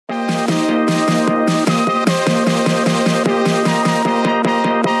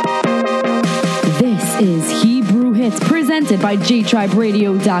presented by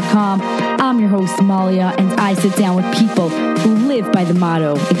jtriberadio.com. I'm your host, Malia, and I sit down with people who live by the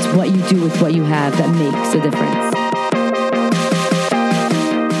motto, it's what you do with what you have that makes a difference.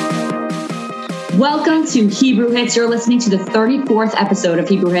 Welcome to Hebrew Hits. You're listening to the 34th episode of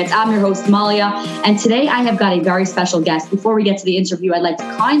Hebrew Hits. I'm your host, Malia, and today I have got a very special guest. Before we get to the interview, I'd like to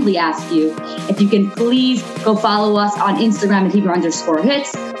kindly ask you if you can please go follow us on Instagram at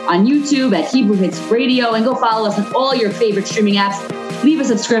Hebrew_Hits, on YouTube at Hebrew Hits Radio, and go follow us on all your favorite streaming apps. Leave a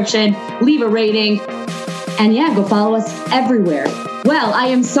subscription, leave a rating, and go follow us everywhere. Well, I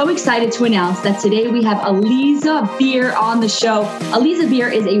am so excited to announce that today we have Aliza Beer on the show. Aliza Beer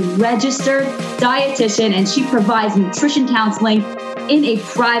is a registered dietitian, and she provides nutrition counseling in a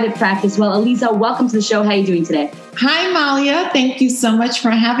private practice. Well, Aliza, welcome to the show. How are you doing today? Hi, Malia. Thank you so much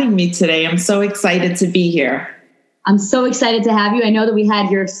for having me today. I'm so excited to be here. I'm so excited to have you. I know that we had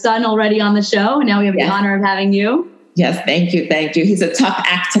your son already on the show, and now we have the honor of having you. Yes, thank you. Thank you. He's a tough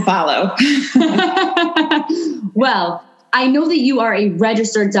act to follow. Well, I know that you are a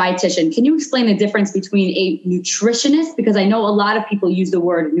registered dietitian. Can you explain the difference between a nutritionist? Because I know a lot of people use the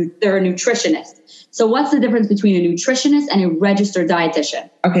word, they're a nutritionist. So what's the difference between a nutritionist and a registered dietitian?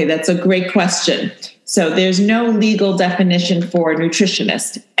 Okay, that's a great question. So there's no legal definition for a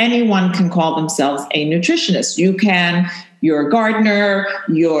nutritionist. Anyone can call themselves a nutritionist. You're a gardener,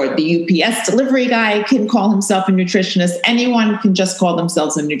 the UPS delivery guy can call himself a nutritionist. Anyone can just call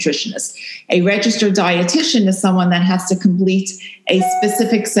themselves a nutritionist. A registered dietitian is someone that has to complete a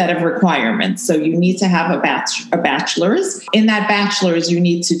specific set of requirements. So you need to have a bachelor's. In that bachelor's, you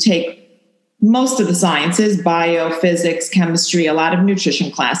need to take most of the sciences, bio, physics, chemistry, a lot of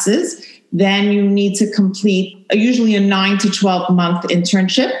nutrition classes. Then you need to complete usually a 9 to 12 month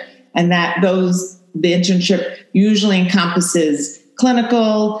internship, and the internship usually encompasses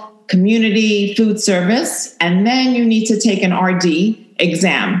clinical, community, food service, and then you need to take an RD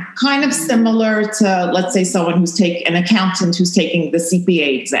exam, kind of similar to, let's say, an accountant who's taking the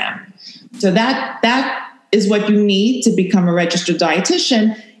CPA exam. So that is what you need to become a registered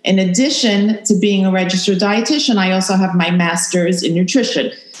dietitian. In addition to being a registered dietitian, I also have my master's in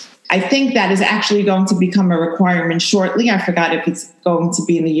nutrition. I think that is actually going to become a requirement shortly. I forgot if it's going to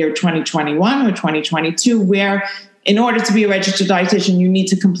be in the year 2021 or 2022, where in order to be a registered dietitian, you need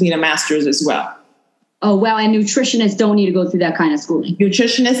to complete a master's as well. Oh, wow. And nutritionists don't need to go through that kind of schooling.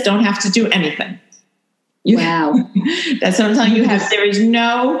 Nutritionists don't have to do anything. Wow. That's what I'm telling you. There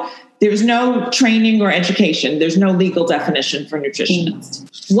is no training or education. There's no legal definition for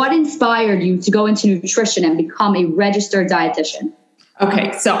nutritionists. What inspired you to go into nutrition and become a registered dietitian?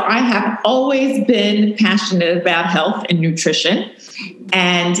 Okay, so I have always been passionate about health and nutrition.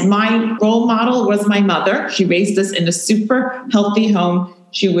 And my role model was my mother. She raised us in a super healthy home.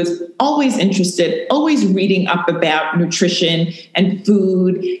 She was always interested, always reading up about nutrition and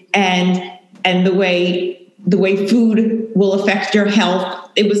food and the way food will affect your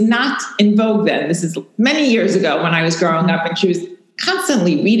health. It was not in vogue then. This is many years ago when I was growing up, and she was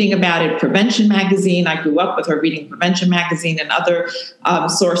constantly reading about it. Prevention Magazine. I grew up with her reading Prevention Magazine and other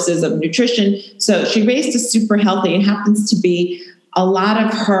sources of nutrition. So she raised us super healthy. It happens to be a lot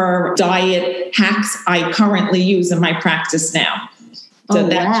of her diet hacks I currently use in my practice now. So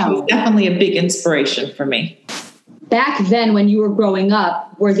she was definitely a big inspiration for me. Back then, when you were growing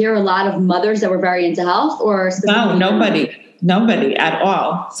up, were there a lot of mothers that were very into health, or no? Nobody at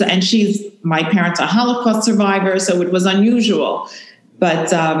all. So, and my parents are Holocaust survivors, so it was unusual.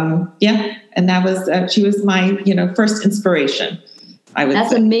 But and she was my first inspiration. That's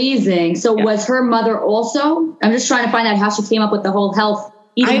say. Amazing. So was her mother also? I'm just trying to find out how she came up with the whole health.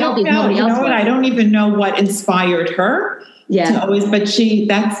 I don't know. I don't even know what inspired her. Yeah. But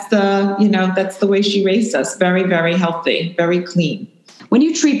that's the way she raised us. Very, very healthy, very clean. When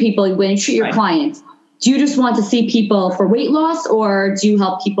you treat your clients, do you just want to see people for weight loss, or do you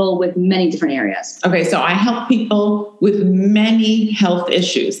help people with many different areas? Okay, so I help people with many health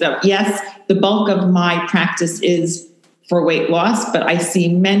issues. So yes, the bulk of my practice is for weight loss, but I see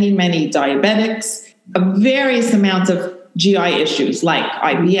many, many diabetics, various amounts of GI issues like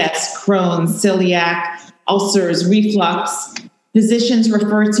IBS, Crohn's, celiac, ulcers, reflux. Physicians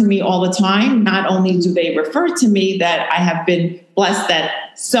refer to me all the time. Not only do they refer to me, that I have been blessed that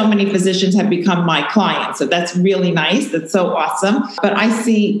so many physicians have become my clients. So that's really nice. That's so awesome. But I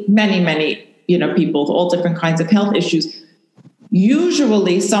see many, many, people with all different kinds of health issues.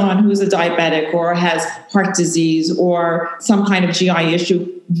 Usually someone who's a diabetic or has heart disease or some kind of GI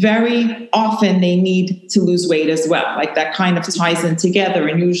issue, very often they need to lose weight as well. Like that kind of ties in together.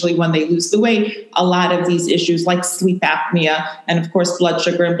 And usually when they lose the weight, a lot of these issues like sleep apnea and of course blood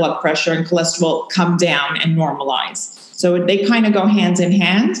sugar and blood pressure and cholesterol come down and normalize. So they kind of go hand in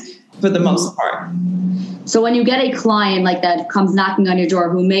hand for the most part. So when you get a client like that comes knocking on your door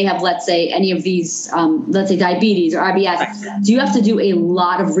who may have, let's say, any of these, let's say diabetes or IBS, do you have to do a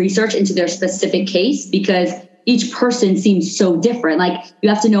lot of research into their specific case? Because each person seems so different. Like you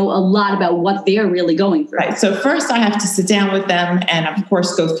have to know a lot about what they're really going through. Right. So first I have to sit down with them and of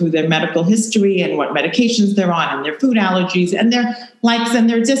course go through their medical history and what medications they're on and their food allergies and their likes and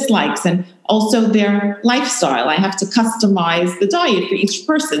their dislikes and also their lifestyle. I have to customize the diet for each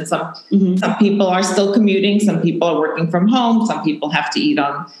person. Some people are still commuting. Some people are working from home. Some people have to eat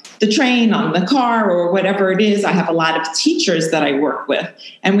on the train, on the car, or whatever it is. I have a lot of teachers that I work with,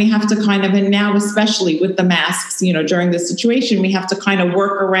 and we have to kind of, and now especially with the masks, during this situation, we have to kind of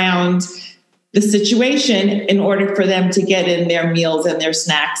work around the situation in order for them to get in their meals and their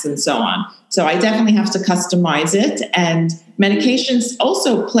snacks and so on. So I definitely have to customize it. And medications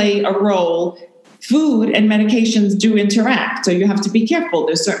also play a role. Food and medications do interact. So you have to be careful.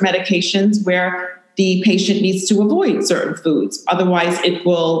 There's certain medications where the patient needs to avoid certain foods. Otherwise, it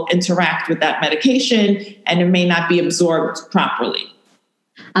will interact with that medication and it may not be absorbed properly.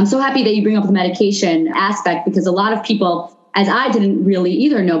 I'm so happy that you bring up the medication aspect because a lot of people, as I didn't really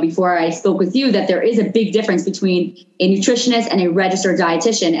either know before I spoke with you, that there is a big difference between a nutritionist and a registered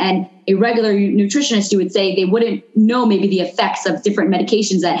dietitian. And a regular nutritionist, you would say they wouldn't know maybe the effects of different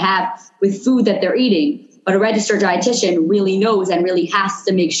medications that have with food that they're eating. But a registered dietitian really knows and really has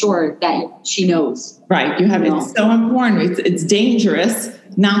to make sure that she knows. Right. It's so important. It's dangerous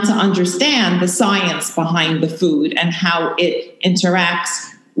not to understand the science behind the food and how it interacts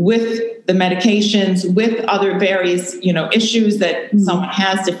with the medications, with other various, issues that someone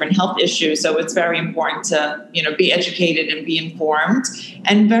has, different health issues. So it's very important to, be educated and be informed.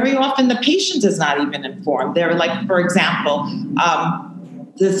 And very often the patient is not even informed. They're like, for example,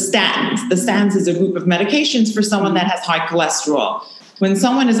 the statins. The statins is a group of medications for someone that has high cholesterol. When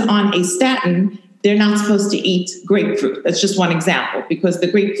someone is on a statin, they're not supposed to eat grapefruit. That's just one example, because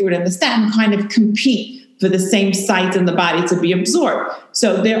the grapefruit and the statin kind of compete for the same site in the body to be absorbed.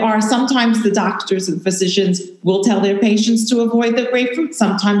 So there are sometimes the doctors and physicians will tell their patients to avoid the grapefruit.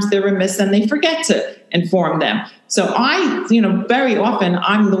 Sometimes they're remiss and they forget to inform them. So very often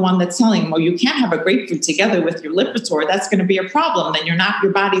I'm the one that's telling them, well, you can't have a grapefruit together with your Lipitor. That's going to be a problem. Then your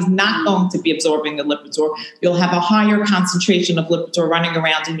body's not going to be absorbing the Lipitor. You'll have a higher concentration of Lipitor running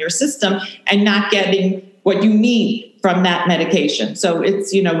around in your system and not getting what you need from that medication. So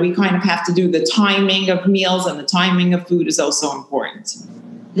it's, we kind of have to do the timing of meals, and the timing of food is also important.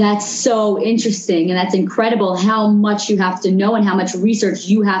 That's so interesting. And that's incredible how much you have to know and how much research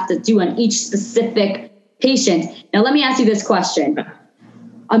you have to do on each specific patient. Now, let me ask you this question.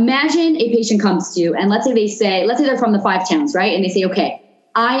 Imagine a patient comes to you and let's say they're from the 5 towns, right? And they say, okay,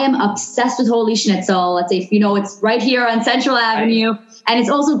 I am obsessed with Holy Schnitzel. Let's say, it's right here on Central Avenue. And it's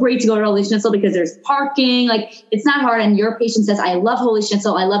also great to go to Holy Schnitzel because there's parking. Like, it's not hard. And your patient says, I love Holy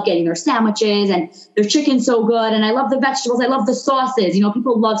Schnitzel. I love getting their sandwiches and their chicken's so good. And I love the vegetables. I love the sauces.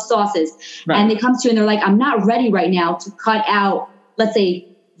 People love sauces. Right. And they come to you and they're like, I'm not ready right now to cut out, let's say,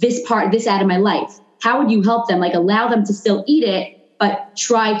 this out of my life. How would you help them? Like, allow them to still eat it, but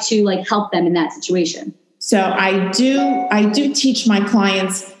try to help them in that situation. So I do teach my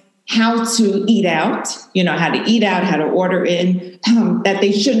clients how to eat out, how to eat out, how to order in, that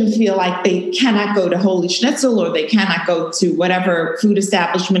they shouldn't feel like they cannot go to Holy Schnitzel or they cannot go to whatever food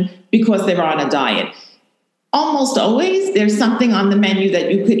establishment because they're on a diet. Almost always there's something on the menu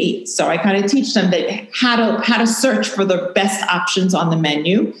that you could eat. So I kind of teach them that how to search for the best options on the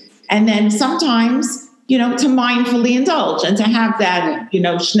menu. And then sometimes, to mindfully indulge and to have that,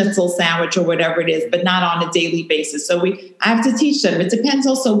 schnitzel sandwich or whatever it is, but not on a daily basis. So I have to teach them. It depends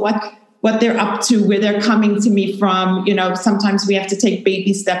also what they're up to, where they're coming to me from. Sometimes we have to take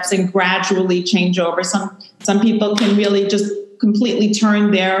baby steps and gradually change over. Some people can really just completely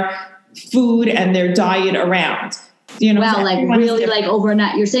turn their food and their diet around. Really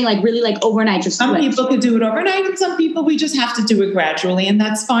overnight. You're saying really overnight. Just some people could do it overnight, and some people we just have to do it gradually, and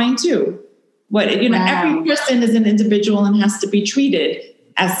that's fine too. Every person is an individual and has to be treated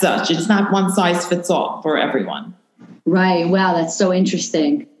as such. It's not one size fits all for everyone. Right. Wow. That's so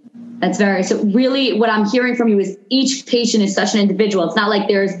interesting. So really what I'm hearing from you is each patient is such an individual. It's not like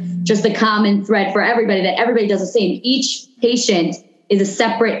there's just a common thread for everybody, that everybody does the same. Each patient is a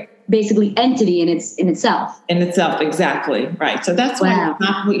separate, basically, entity in itself. In itself. Exactly. Right. So that's why it's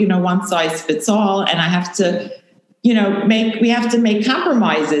not, one size fits all. And I have to, we have to make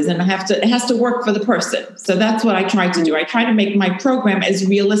compromises, and it has to work for the person. So that's what I try to do. I try to make my program as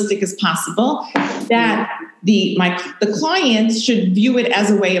realistic as possible, that the client should view it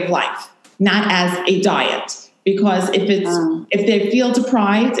as a way of life, not as a diet. because if they feel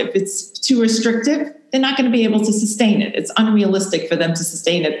deprived, if it's too restrictive, they're not going to be able to sustain it. It's unrealistic for them to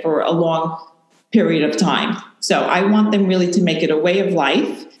sustain it for a long period of time. So I want them really to make it a way of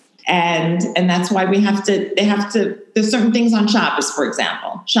life. And that's why there's certain things on Shabbos, for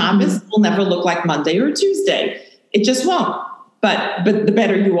example. Shabbos will never look like Monday or Tuesday. It just won't. But the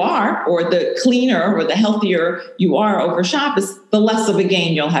better you are, or the cleaner or the healthier you are over Shabbos, the less of a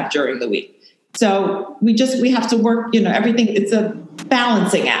gain you'll have during the week. So we have to work, everything, it's a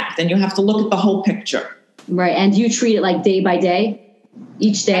balancing act, and you have to look at the whole picture. Right. And do you treat it like day by day?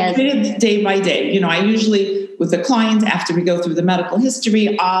 Each day? I treat it day by day. I usually, with the client, after we go through the medical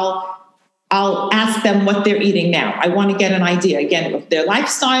history, I'll ask them what they're eating now. I want to get an idea, again, of their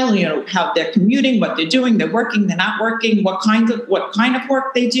lifestyle, how they're commuting, what they're doing, they're working, they're not working, what kind of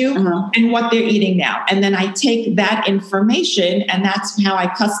work they do, and what they're eating now. And then I take that information, and that's how I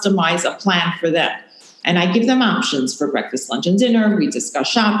customize a plan for them. And I give them options for breakfast, lunch, and dinner. We discuss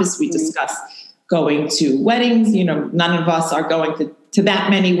Shabbos. We discuss going to weddings. None of us are going to that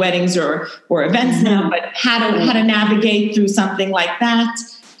many weddings or events now, but how to navigate through something like that.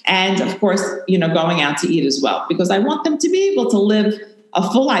 And of course, going out to eat as well, because I want them to be able to live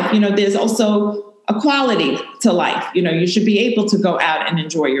a full life. There's also a quality to life. You should be able to go out and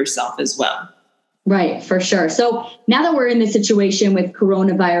enjoy yourself as well. Right, for sure. So now that we're in this situation with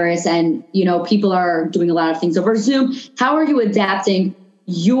coronavirus and, people are doing a lot of things over Zoom, how are you adapting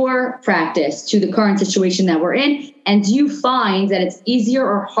your practice to the current situation that we're in? And do you find that it's easier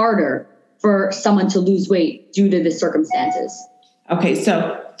or harder for someone to lose weight due to the circumstances? Okay,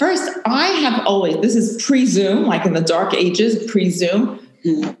 so first, I have always, this is pre-Zoom, like in the dark ages, pre-Zoom.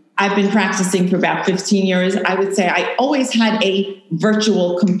 I've been practicing for about 15 years. I would say I always had a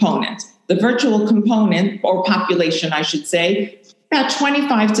virtual component. The virtual component, or population, I should say, about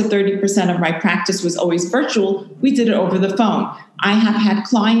 25 to 30% of my practice was always virtual. We did it over the phone. I have had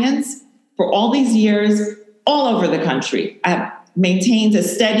clients for all these years all over the country. I've maintained a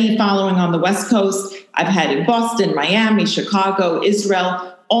steady following on the West Coast. I've had in Boston, Miami, Chicago,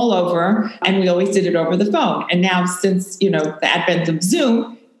 Israel, all over, and we always did it over the phone. And now since, the advent of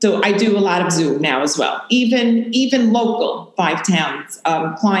Zoom, so I do a lot of Zoom now as well, even local 5 towns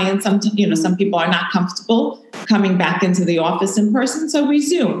clients. Some people are not comfortable coming back into the office in person, so we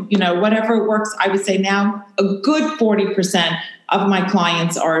Zoom. Whatever works. I would say now a good 40% of my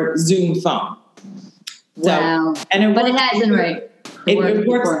clients are Zoom phone. Wow! So, and it hasn't, right? It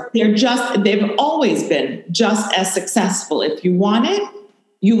works. They've always been just as successful. If you want it,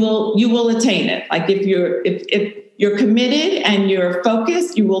 you will attain it. Like if you're committed and you're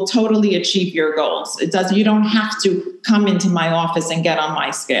focused, you will totally achieve your goals. You don't have to come into my office and get on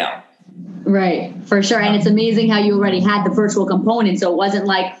my scale. Right, for sure. And it's amazing how you already had the virtual component. So it wasn't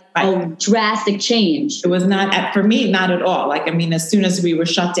like a drastic change. It was not, for me, not at all. As soon as we were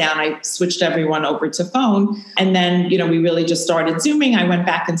shut down, I switched everyone over to phone. And then, we really just started Zooming. I went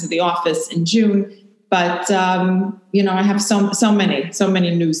back into the office in June. But, I have so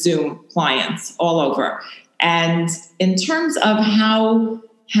many new Zoom clients all over. And in terms of how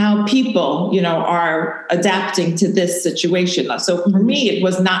people, are adapting to this situation. So for me, it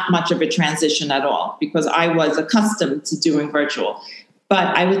was not much of a transition at all because I was accustomed to doing virtual.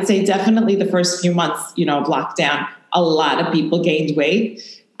 But I would say definitely the first few months, of lockdown, a lot of people gained weight,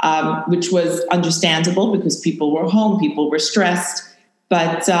 which was understandable because people were home, people were stressed.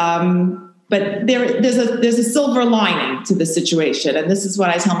 But there's a silver lining to the situation. And this is what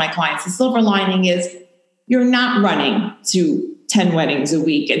I tell my clients. The silver lining is you're not running to 10 weddings a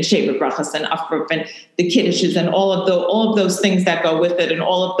week and Sheva Brachas and Afruf and the Kiddushes and all of those things that go with it and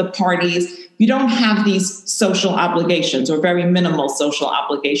all of the parties. You don't have these social obligations or very minimal social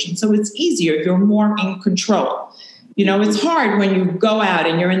obligations. So it's easier. You're more in control. It's hard when you go out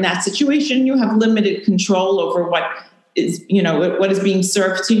and you're in that situation. You have limited control over what is being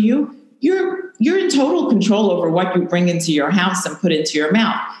served to you. You're in total control over what you bring into your house and put into your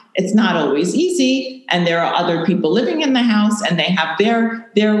mouth. It's not always easy, and there are other people living in the house, and they have their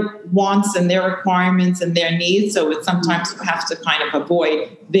wants and their requirements and their needs. So it's sometimes you have to kind of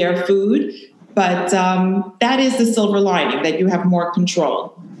avoid their food, but that is the silver lining, that you have more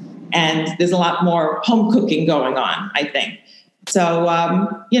control, and there's a lot more home cooking going on, I think. So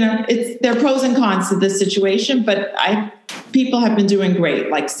there are pros and cons to this situation, but people have been doing great.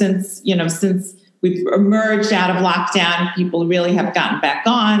 Like since we've emerged out of lockdown, people really have gotten back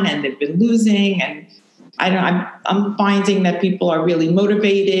on and they've been losing. And I'm finding that people are really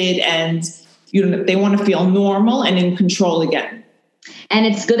motivated and they want to feel normal and in control again. And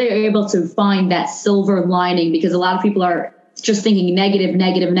it's good that you're able to find that silver lining because a lot of people are just thinking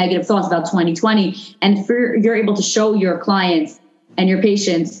negative thoughts about 2020. And if you're able to show your clients and your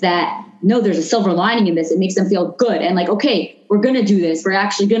patients that, no, there's a silver lining in this, it makes them feel good. And like, okay, we're going to do this. We're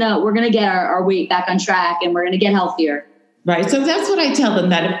actually we're going to get our weight back on track and we're going to get healthier. Right. So that's what I tell them,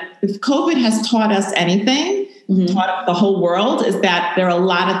 that if COVID has taught us anything, taught the whole world, is that there are a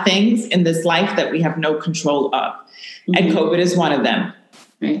lot of things in this life that we have no control of. And COVID is one of them.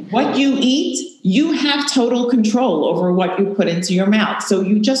 Right. What you eat, you have total control over what you put into your mouth. So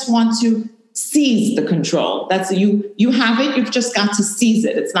you just want to seize the control. That's you have it. You've just got to seize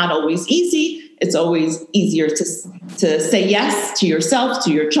it. It's not always easy. It's always easier to say yes to yourself,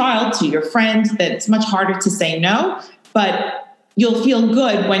 to your child, to your friend. That it's much harder to say no, but you'll feel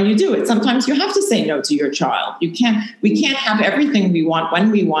good when you do it. Sometimes you have to say no to your child. We can't have everything we want when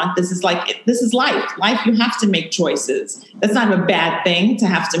we want. This is life. Life, you have to make choices. That's not a bad thing to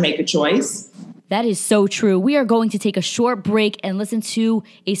have to make a choice. That is so true. We are going to take a short break and listen to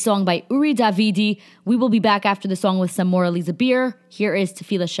a song by Uri Davidi. We will be back after the song with some more Aliza Beer. Here is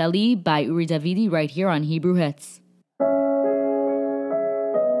Tefillah Shali by Uri Davidi right here on Hebrew Hits.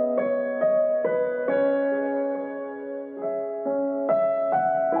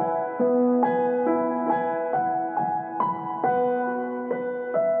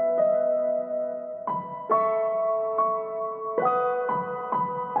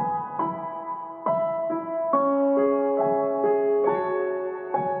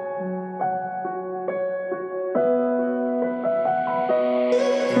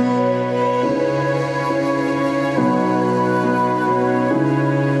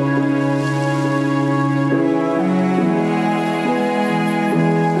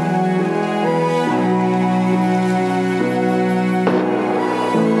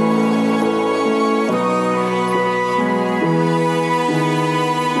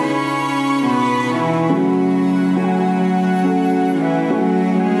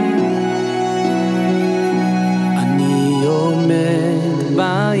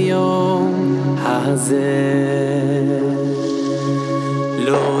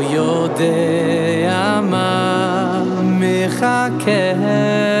 לא יודע מה מחכה,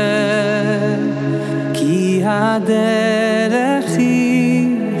 כי הדרך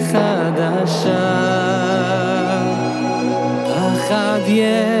היא חדשה. פחד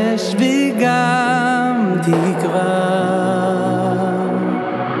יש בי גם תקווה,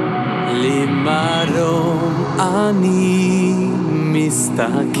 למרום אני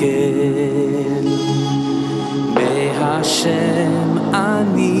מסתכל, בהשם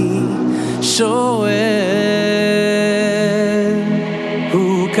אני שואל,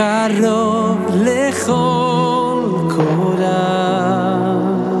 הוא קרוב לכל קורה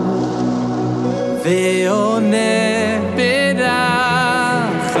ועונה ברחמה,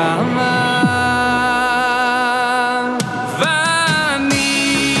 ואני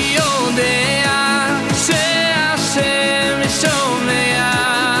יודע שהשם שומע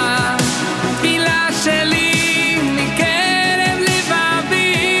תפילה שלי מקרב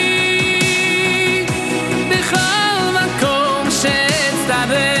לבבי, בכל מקום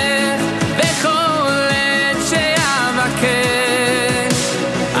שאצטרך, בכל עת שאבקש,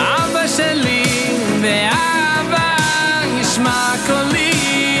 אבא שלי ואבא ישמע קולי,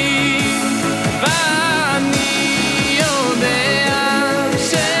 ואני יודע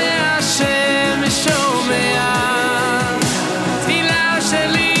שהשם שומע תפילה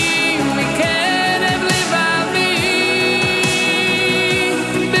שלי מקרב לבבי,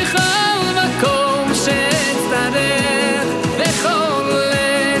 בכל מקום שאצטרך, בכל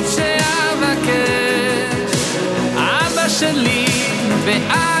עת שאבקש, אבא שלי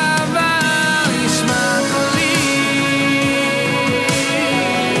ואבא ישמע קולי.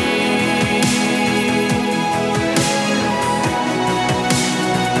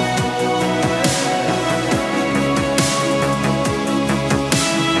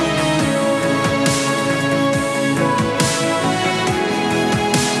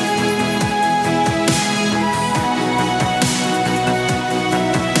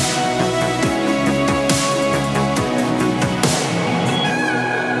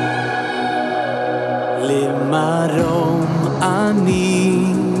 למרום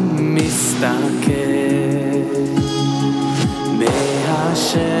אני מסתכל,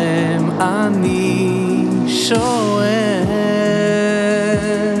 בהשם אני שואל,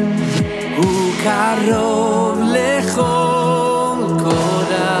 הוא קרוב לכל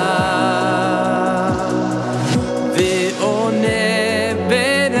קורה ועונה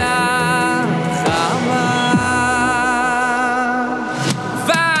ברחמה,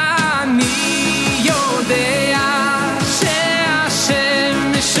 ואני יודע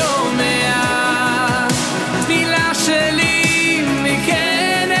שהשם שומע תפילה שלי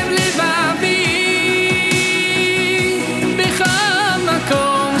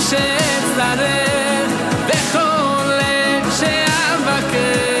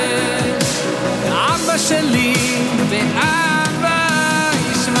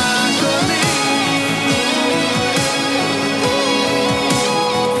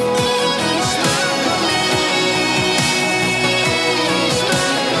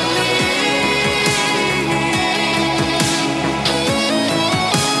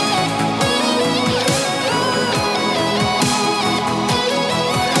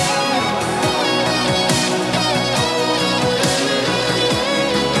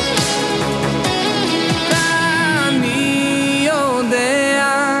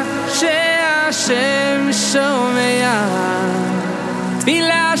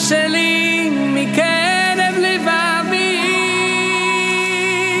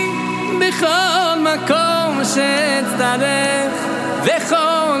בכל מקום שאצטרך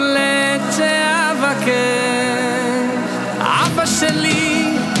וכל עת שאבקש אבא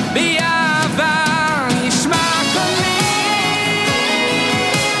שלי ביעבר ישמע קולי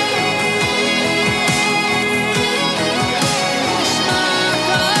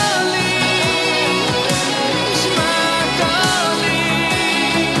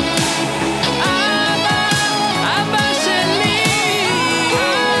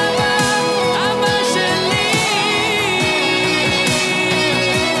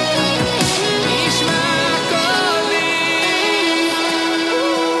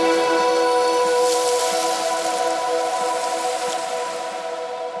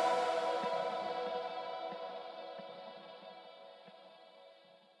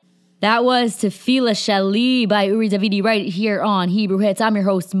That was Tefillah Sheli by Uri Davidi right here on Hebrew Hits. I'm your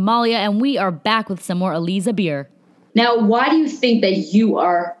host, Malia, and we are back with some more Aliza Beer. Now, why do you think that you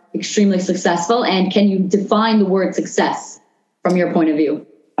are extremely successful, and can you define the word success from your point of view?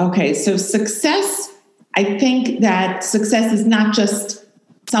 Okay, so success, I think that success is not just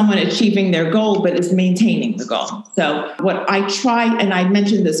someone achieving their goal, but is maintaining the goal. So what I try, and I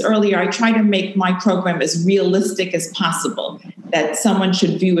mentioned this earlier, I try to make my program as realistic as possible, that someone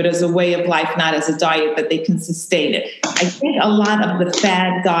should view it as a way of life, not as a diet, that they can sustain it. I think a lot of the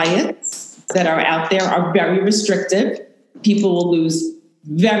fad diets that are out there are very restrictive. People will lose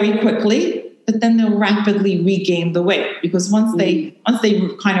very quickly, but then they'll rapidly regain the weight because once they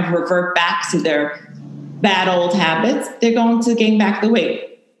kind of revert back to their bad old habits, they're going to gain back the weight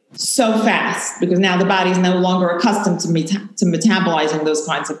so fast because now the body's no longer accustomed to metabolizing those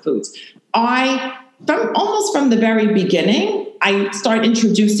kinds of foods. Almost from the very beginning, I start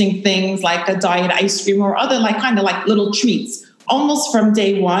introducing things like a diet ice cream or other kind of little treats almost from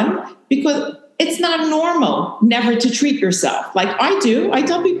day one because it's not normal never to treat yourself. Like I do. I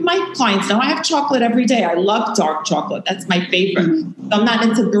tell people, my clients know I have chocolate every day. I love dark chocolate. That's my favorite. Mm-hmm. So I'm not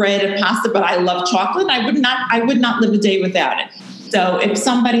into bread and pasta, but I love chocolate. I would not live a day without it. So if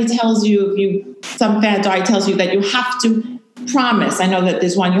somebody tells you, some fad diet tells you that you have to promise, I know that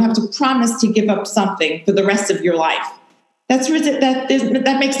there's one, you have to promise to give up something for the rest of your life.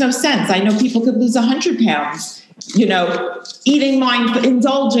 That makes no sense. I know people could lose 100 pounds, indulging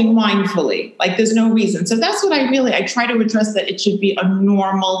mindfully. There's no reason. So that's what I try to address, that it should be a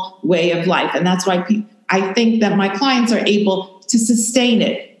normal way of life. And that's why I think that my clients are able to sustain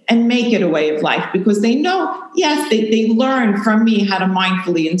it and make it a way of life because they know, yes, they learn from me how to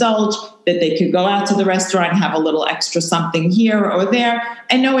mindfully indulge, that they could go out to the restaurant, have a little extra something here or there,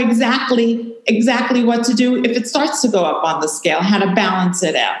 and know exactly what to do if it starts to go up on the scale, how to balance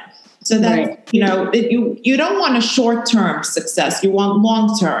it out. So that, right. You don't want a short-term success. You want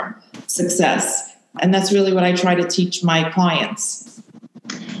long-term success. And that's really what I try to teach my clients.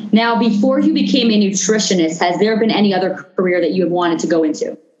 Now, before you became a nutritionist, has there been any other career that you have wanted to go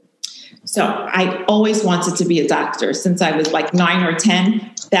into? So I always wanted to be a doctor since I was 9 or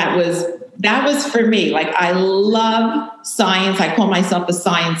 10. That was for me. I love science. I call myself a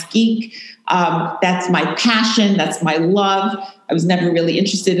science geek. That's my passion. That's my love. I was never really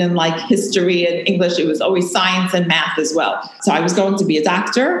interested in history and English. It was always science and math as well. So I was going to be a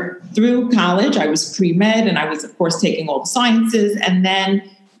doctor through college. I was pre-med and I was, of course, taking all the sciences. And then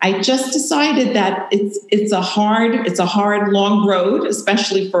I just decided that it's a hard, long road,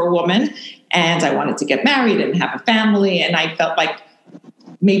 especially for a woman. And I wanted to get married and have a family. And I felt like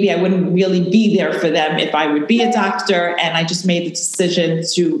maybe I wouldn't really be there for them if I would be a doctor. And I just made the decision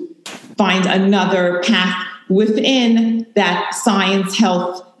to find another path within that science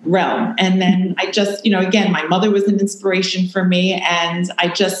health realm. And then I just, again, my mother was an inspiration for me. And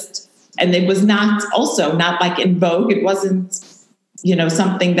it was not in vogue. It wasn't,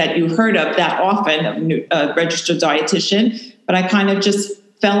 something that you heard of that often, a registered dietitian, but I kind of just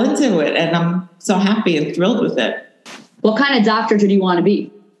fell into it and I'm so happy and thrilled with it. What kind of doctor did you want to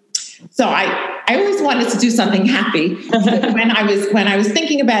be? So I always wanted to do something happy. when I was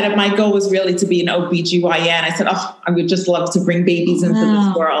thinking about it, my goal was really to be an OBGYN. I said, I would just love to bring babies into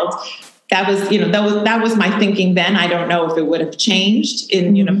this world. That was my thinking then. I don't know if it would have changed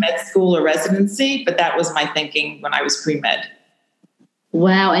in, med school or residency, but that was my thinking when I was pre-med.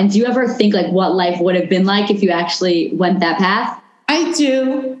 Wow. And do you ever think what life would have been like if you actually went that path? I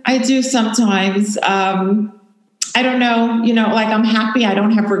do sometimes. I don't know, I'm happy. I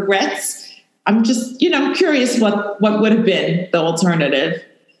don't have regrets. I'm just, curious what would have been the alternative.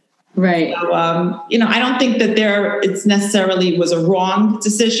 Right. So, I don't think that it's necessarily was a wrong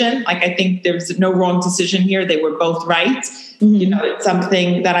decision. I think there's no wrong decision here. They were both right. Mm-hmm. It's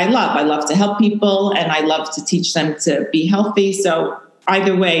something that I love. I love to help people and I love to teach them to be healthy. So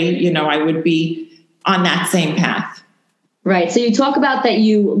either way, I would be on that same path. Right. So you talk about that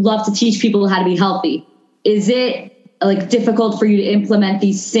you love to teach people how to be healthy. Is it like difficult for you to implement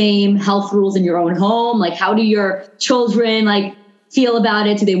these same health rules in your own home? Like, how do your children feel about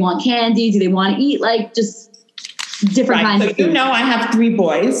it? Do they want candy? Do they want to eat just different kinds of food? I have 3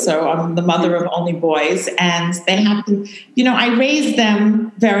 boys, so I'm the mother of only boys, and they have to, I raised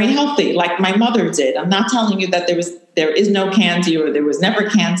them very healthy, like my mother did. I'm not telling you that there is no candy or there was never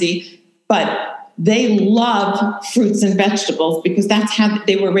candy, but they love fruits and vegetables because that's how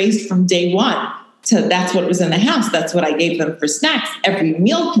they were raised from day one. So that's what was in the house. That's what I gave them for snacks. Every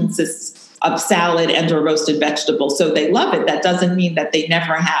meal consists of salad and or roasted vegetables. So they love it. That doesn't mean that they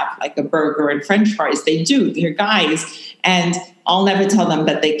never have a burger and French fries. They do. They're guys. And I'll never tell them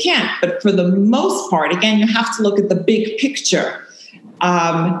that they can't. But for the most part, again, you have to look at the big picture.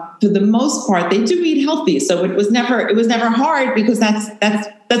 For the most part, they do eat healthy. So it was never hard because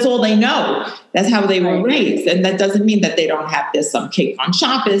that's all they know. That's how they were raised. And that doesn't mean that they don't have some cake on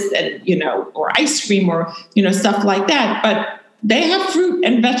Shabbos and, or ice cream or, stuff like that. But they have fruit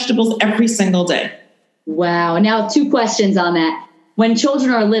and vegetables every single day. Wow. Now, 2 questions on that. When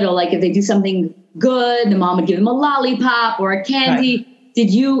children are little, if they do something good, the mom would give them a lollipop or a candy. Right. Did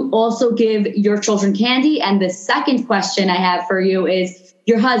you also give your children candy? And the second question I have for you is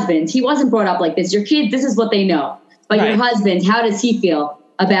your husband. He wasn't brought up like this. Your kid, this is what they know. But Your husband, how does he feel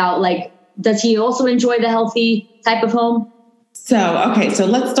about, does he also enjoy the healthy type of home? So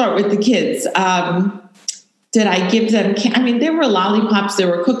let's start with the kids. Did I give them, there were lollipops, there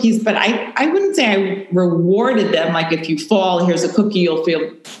were cookies, but I wouldn't say I rewarded them. If you fall, here's a cookie, you'll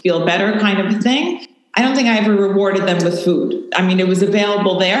feel better kind of a thing. I don't think I ever rewarded them with food. It was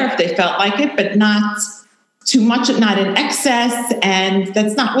available there if they felt like it, but not too much, not in excess. And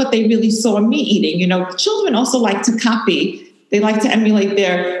that's not what they really saw me eating. Children also like to copy. They like to emulate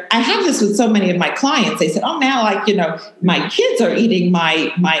I have this with so many of my clients. They said, oh, now, my kids are eating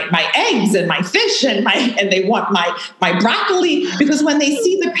my eggs and my fish and they want my broccoli, because when they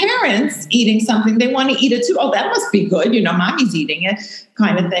see the parents eating something, they want to eat it too. Oh, that must be good. Mommy's eating it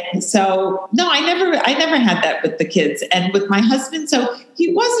kind of thing. So no, I never had that with the kids. And with my husband, so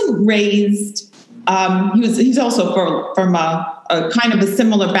he wasn't raised, he's also from a kind of a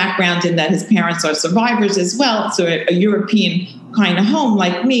similar background in that his parents are survivors as well. So a European kind of home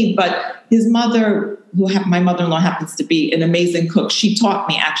like me, but his mother, my mother-in-law happens to be an amazing cook. She taught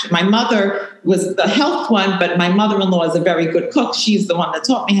me, actually. My mother was the health one, but my mother-in-law is a very good cook. She's the one that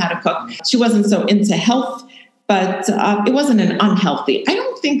taught me how to cook. She wasn't so into health, but it wasn't an unhealthy. I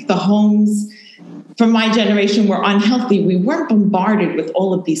don't think the homes from my generation were unhealthy. We weren't bombarded with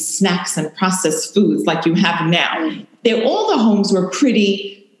all of these snacks and processed foods like you have now. All the homes were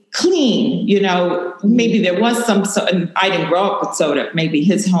pretty clean, maybe there was some, and I didn't grow up with soda. Maybe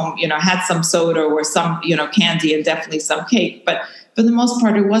his home, had some soda or some, candy and definitely some cake. But for the most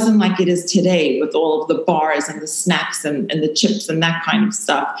part, it wasn't like it is today with all of the bars and the snacks and the chips and that kind of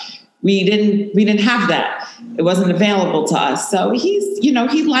stuff. We didn't have that. It wasn't available to us. So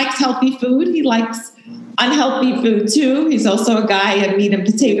he likes healthy food. He likes unhealthy food too. He's also a guy, a meat and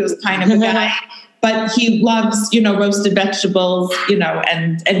potatoes kind of a guy. But he loves, roasted vegetables,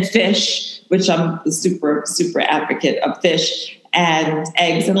 and fish, which I'm a super, super advocate of fish and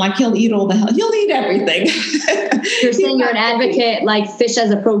eggs. And he'll eat he'll eat everything. You're saying you're an advocate, fish as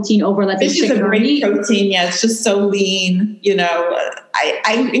a protein over, let's say, fish is a great protein. Yeah, it's just so lean.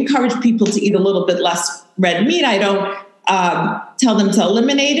 I encourage people to eat a little bit less red meat. I don't tell them to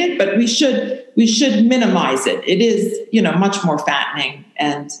eliminate it, but we should minimize it. It is, much more fattening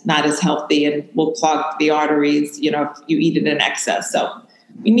and not as healthy, and will clog the arteries, if you eat it in excess. So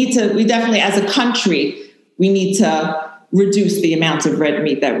we definitely, as a country, we need to reduce the amount of red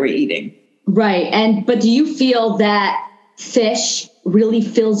meat that we're eating. Right. But do you feel that fish really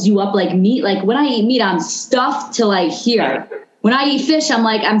fills you up like meat? When I eat meat, I'm stuffed till I hear. Right. When I eat fish,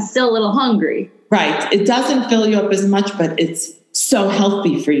 I'm still a little hungry. Right. It doesn't fill you up as much, but it's so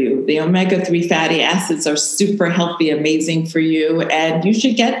healthy for you. The omega-3 fatty acids are super healthy, amazing for you. And you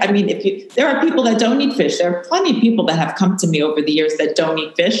should get, there are people that don't eat fish. There are plenty of people that have come to me over the years that don't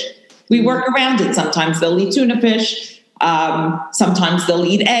eat fish. We work around it. Sometimes they'll eat tuna fish. Sometimes they'll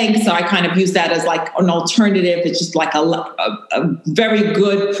eat eggs. So I kind of use that as an alternative. It's just a very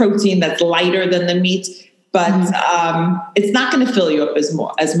good protein that's lighter than the meat. But it's not going to fill you up as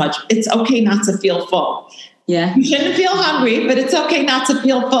much. It's okay not to feel full. Yeah. You shouldn't feel hungry, but it's okay not to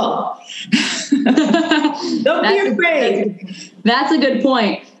feel full. Don't be afraid. That's a good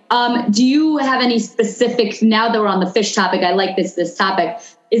point. Do you have any specific, now that we're on the fish topic, I like this topic.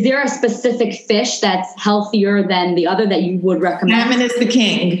 Is there a specific fish that's healthier than the other that you would recommend? Salmon is the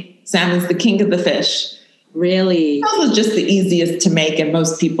king. Salmon's the king of the fish. Really? It's just the easiest to make, and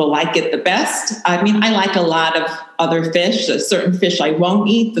most people like it the best. I mean, I like a lot of other fish. There's certain fish I won't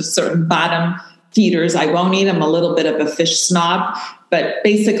eat. There's certain bottom feeders I won't eat. I'm a little bit of a fish snob. But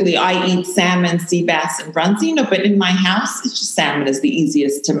basically, I eat salmon, sea bass, and bronzino. But in my house, it's just salmon is the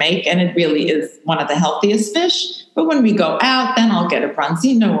easiest to make, and it really is one of the healthiest fish. But when we go out, then I'll get a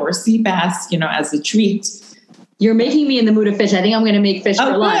bronzino or a sea bass, as a treat. You're making me in the mood of fish. I think I'm going to make fish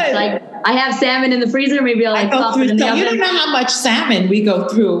for lunch. Good. Like, I have salmon in the freezer. Maybe I'll pop it in the oven. You don't know how much salmon we go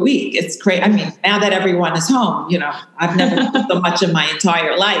through a week. It's great. I mean, now that everyone is home, I've never cooked so much in my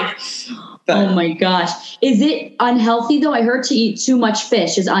entire life. But, oh my gosh. Is it unhealthy though? I heard to eat too much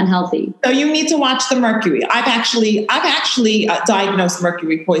fish is unhealthy. So you need to watch the mercury. I've actually diagnosed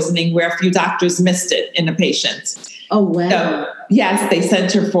mercury poisoning where a few doctors missed it in a patient. Oh, wow. So, yes, they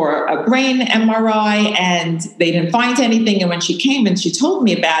sent her for a brain MRI and they didn't find anything. And when she came and she told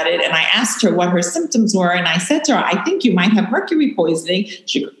me about it, and I asked her what her symptoms were, and I said to her, I think you might have mercury poisoning.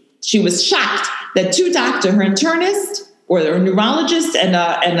 She was shocked that two doctors, her internist or her neurologist her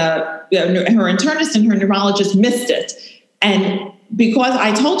internist and her neurologist missed it. And because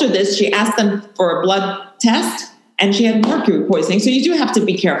I told her this, she asked them for a blood test. And she had mercury poisoning. So you do have to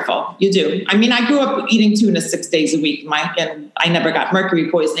be careful. You do. I mean, I grew up eating tuna 6 days a week. And I never got mercury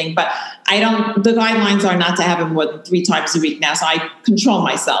poisoning, but the guidelines are not to have it more than 3 times a week now. So I control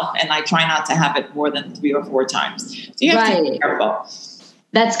myself and I try not to have it more than 3 or 4 times. So you have to be careful.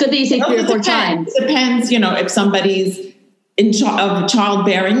 That's good that you say 3 or 4 times. It depends, if somebody's of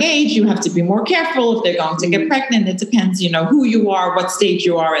childbearing age, you have to be more careful. If they're going to get pregnant, it depends, who you are, what stage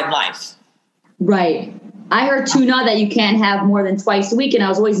you are in life. Right. I heard tuna that you can't have more than twice a week, and I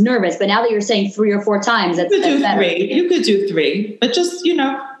was always nervous. But now that you're saying 3 or 4 times, that's better. You could do 3, but just,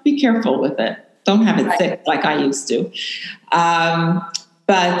 be careful with it. Don't have it thick like I used to.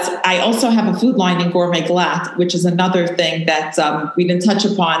 But I also have a food line in Gourmet Glatt, which is another thing that we didn't touch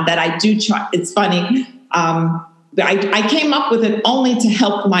upon that I do try. It's funny. I came up with it only to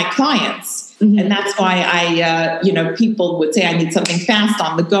help my clients. Mm-hmm. And that's why people would say I need something fast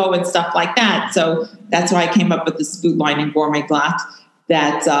on the go and stuff like that. So that's why I came up with this food line in Gourmet Glatt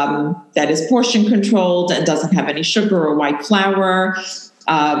that is portion controlled and doesn't have any sugar or white flour.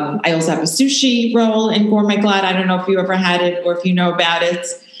 I also have a sushi roll in Gourmet Glatt. I don't know if you ever had it or if you know about it.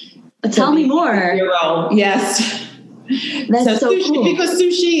 Tell me more. Roll. Yes. That's so sushi, cool. Because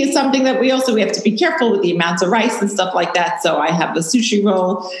sushi is something that we have to be careful with the amounts of rice and stuff like that. So I have the sushi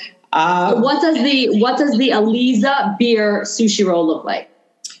roll. What does the Aliza beer sushi roll look like?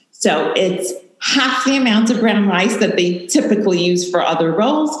 So it's half the amount of brown rice that they typically use for other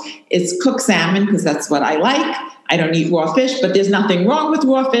rolls. It's cooked salmon because that's what I like. I don't eat raw fish, but there's nothing wrong with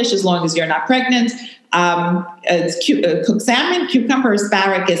raw fish as long as you're not pregnant. It's cooked salmon, cucumber,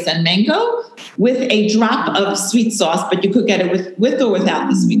 asparagus, and mango with a drop of sweet sauce, but you could get it with or without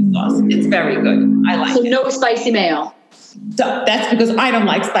the sweet sauce. It's very good. I like it. So no spicy mayo. That's because I don't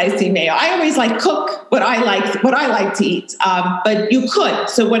like spicy mayo. I always cook what I like to eat. But you could.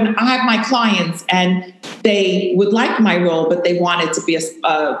 So when I have my clients and they would like my roll, but they want it to be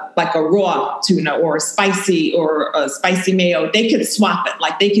like a raw tuna or a spicy mayo, they could swap it.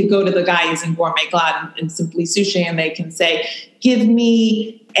 Like they could go to the guys in Gourmet Glatt and Simply Sushi and they can say, give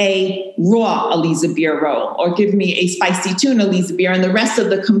me a raw Aliza beer roll or give me a spicy tuna Aliza beer, and the rest of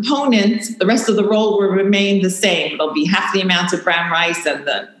the components, the rest of the roll will remain the same. It'll be half the amount of brown rice and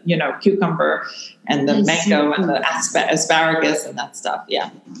the cucumber and the mango and the asparagus and that stuff. Yeah.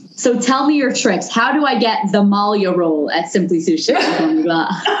 So tell me your tricks. How do I get the Malia roll at Simply Sushi?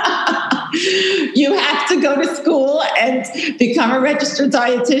 You have to go to school and become a registered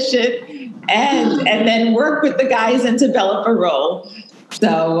dietitian and then work with the guys and develop a roll.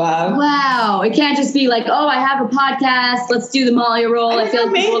 So wow, it can't just be like, oh, I have a podcast, let's do the Malia roll. I feel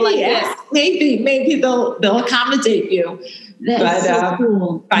like people like this. Maybe they'll accommodate you. That's so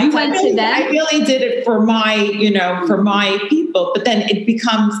cool. I really did it for my people, but then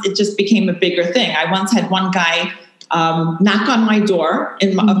it just became a bigger thing. I once had one guy knock on my door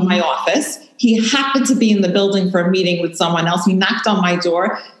of my office. He happened to be in the building for a meeting with someone else. He knocked on my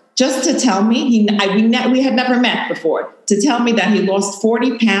door just to tell me, we had never met before, to tell me that he lost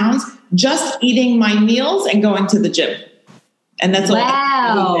 40 pounds just eating my meals and going to the gym. And that's all.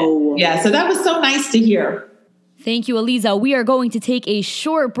 Wow. Yeah, so that was so nice to hear. Thank you, Aliza. We are going to take a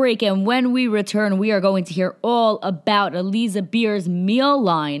short break, and when we return, we are going to hear all about Aliza Beer's meal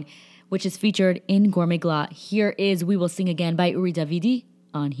line, which is featured in Gourmet Glatt. Here is We Will Sing Again by Uri Davidi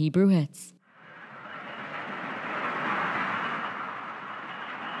on Hebrew Hits.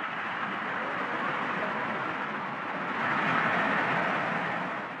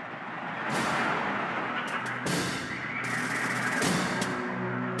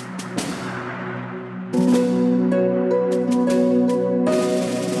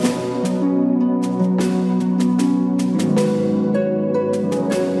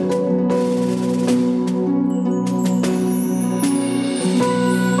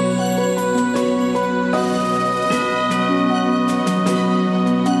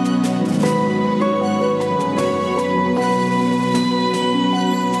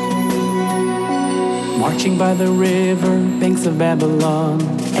 Marching by the river, banks of Babylon,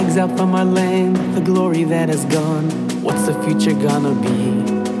 exiled from our land, the glory that has gone. What's the future gonna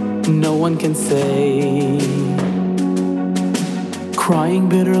be? No one can say. Crying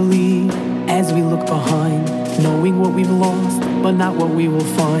bitterly as we look behind, knowing what we've lost, but not what we will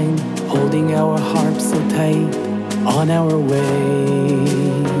find. Holding our hearts so tight on our way.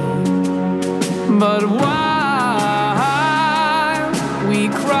 But while we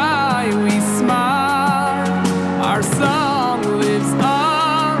cry, we smile, our song lives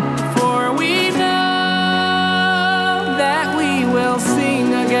on, for we know that we will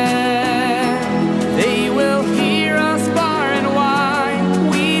sing again. They will hear us far and wide,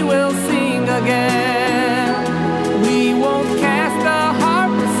 we will sing again. We won't cast the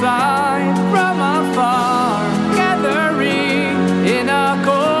harp aside from afar, gathering in a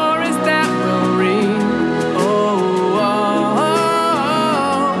chorus that will ring. Oh, oh,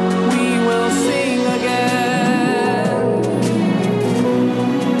 oh, we will sing again.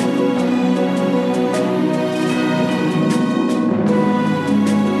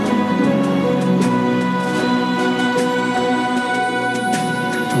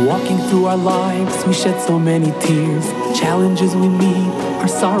 Walking through our lives, we shed so many tears. Challenges we meet, our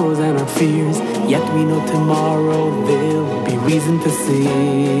sorrows and our fears. Yet we know tomorrow there'll be reason to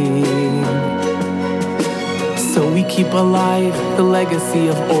sing. So we keep alive the legacy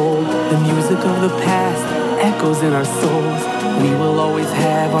of old. The music of the past echoes in our souls. We will always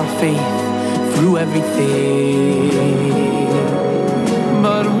have our faith through everything.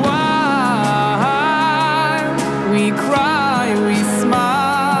 But while we cry, we smile,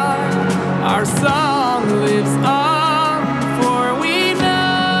 our song lives on, for we know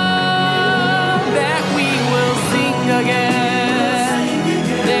that we will sing again.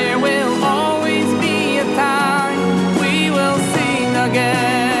 There will always be a time we will sing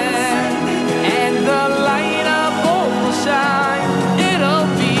again, and the light of hope will shine. It'll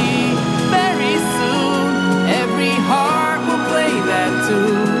be very soon. Every heart will play that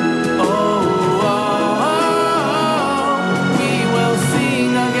tune. Oh, oh, oh, we will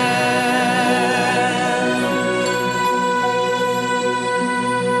sing again.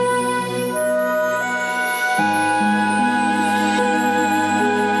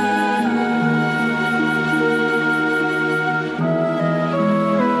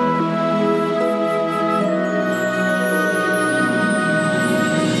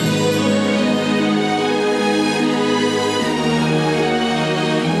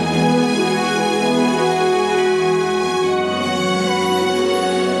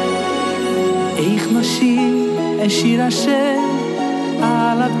 איך נשיר את שיר השם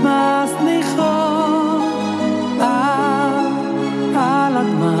על אדמת ניחום, על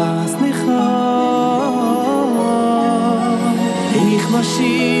אדמת ניחום. איך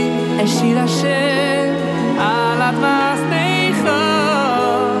נשיר את שיר השם על אדמת ניחום,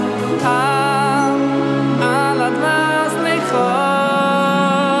 על אדמת ניחום.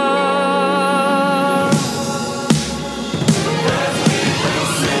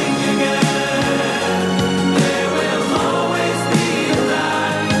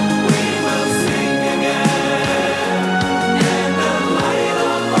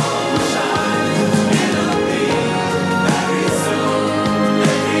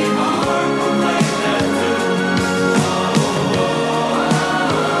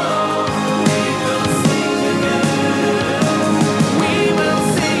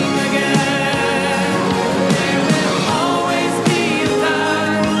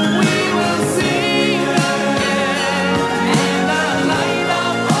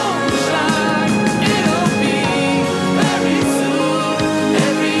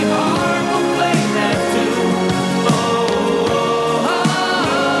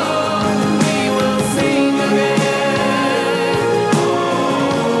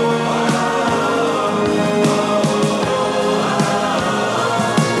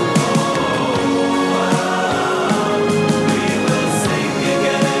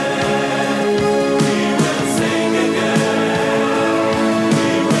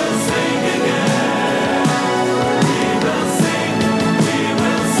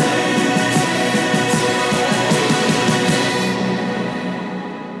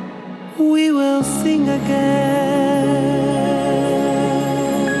 We will sing again.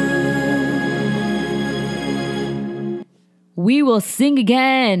 We Will Sing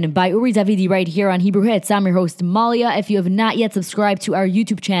Again by Uri Davidi right here on Hebrew Hits. I'm your host, Malia. If you have not yet subscribed to our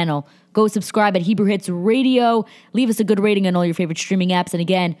YouTube channel, go subscribe at Hebrew Hits Radio. Leave us a good rating on all your favorite streaming apps. And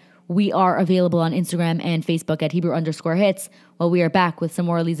again, we are available on Instagram and Facebook at Hebrew_Hits. Well, we are back with some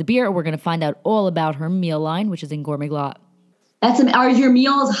more Elisa Beer. We're going to find out all about her meal line, which is in Gourmet Glot. Are your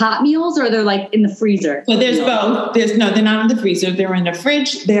meals hot meals or they're like in the freezer? So there's both. They're not in the freezer. They're in the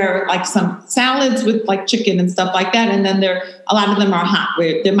fridge. They're like some salads with like chicken and stuff like that. And then a lot of them are hot.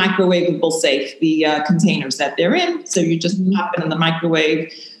 They're microwavable safe, the containers that they're in. So you just pop it in the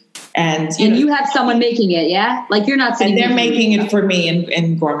microwave. And you have someone making it, yeah? Like you're not sitting. And they're making it for me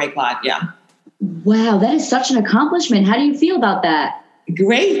in Gourmet Glatt, yeah. Wow, that is such an accomplishment. How do you feel about that?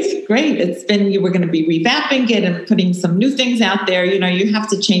 Great. We're going to be revamping it and putting some new things out there. You have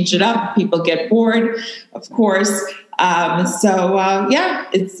to change it up. People get bored, of course. It's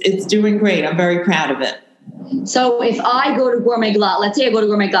doing great. I'm very proud of it. So if I go to Gourmet Glatt, let's say I go to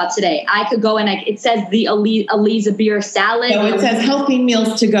Gourmet Glatt today, I could go and it says the Eliza Beer salad. So it says Healthy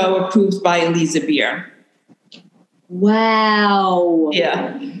Meals to Go approved by Eliza Beer. Wow.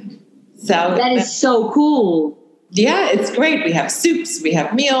 Yeah. So that is so cool. Yeah, it's great. We have soups, we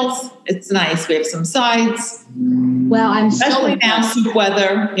have meals. It's nice. We have some sides. Wow, especially now, soup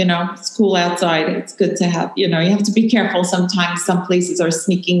weather. It's cool outside. It's good to have. You have to be careful. Sometimes some places are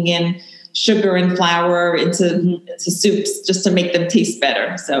sneaking in sugar and flour into soups just to make them taste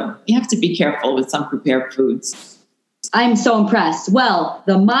better. So you have to be careful with some prepared foods. I'm so impressed. Well,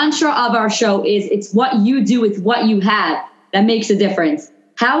 the mantra of our show is it's what you do with what you have that makes a difference.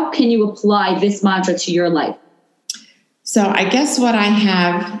 How can you apply this mantra to your life? So I guess what I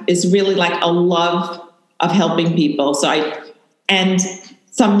have is really like a love of helping people. And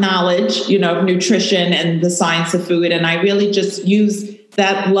some knowledge, of nutrition and the science of food. And I really just use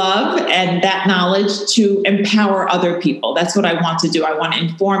that love and that knowledge to empower other people. That's what I want to do. I want to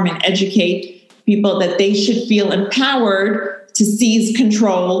inform and educate people that they should feel empowered to seize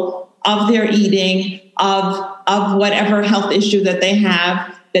control of their eating, of whatever health issue that they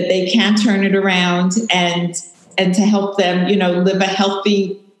have, that they can turn it around and to help them, live a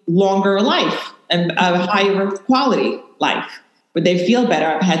healthy, longer life and a higher quality life where they feel better.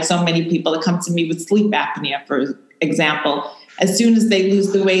 I've had so many people that come to me with sleep apnea, for example. As soon as they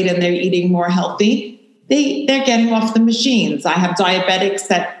lose the weight and they're eating more healthy, they're getting off the machines. I have diabetics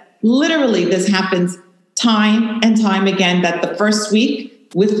that literally this happens time and time again, that the first week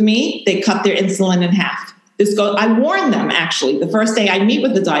with me, they cut their insulin in half. I warn them, actually, the first day I meet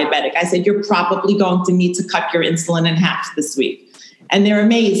with a diabetic, I said, you're probably going to need to cut your insulin in half this week. And they're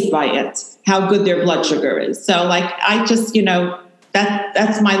amazed by it, how good their blood sugar is. So I just,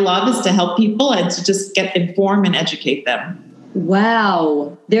 that's my love, is to help people and to just get informed and educate them.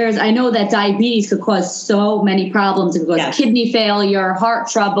 Wow. I know that diabetes could cause so many problems. It could cause kidney failure, heart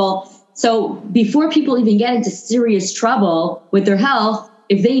trouble. So before people even get into serious trouble with their health,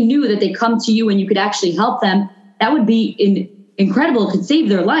 if they knew that they come to you and you could actually help them, that would be incredible. It could save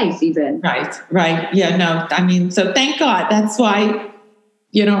their life even. Right. Yeah, no, so thank God. That's why,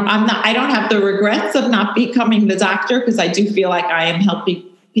 I don't have the regrets of not becoming the doctor, because I do feel like I am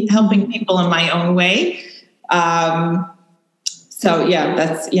helping people in my own way. So yeah,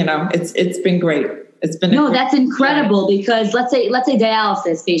 that's, it's been great. It's been that's incredible, because let's say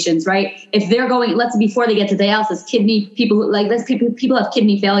dialysis patients, right? If they're going, before they get to dialysis, people have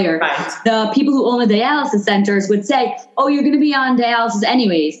kidney failure. Right. The people who own the dialysis centers would say, oh, you're going to be on dialysis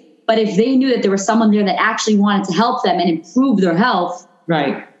anyways. But if they knew that there was someone there that actually wanted to help them and improve their health,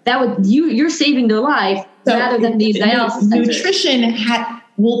 right, that would you're saving their life rather than these dialysis centers. Nutrition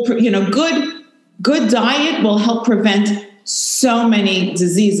will, good diet will help prevent so many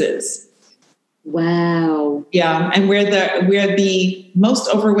diseases. Wow. Yeah, and we're the most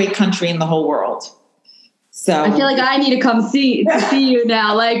overweight country in the whole world. So I feel like I need to come see you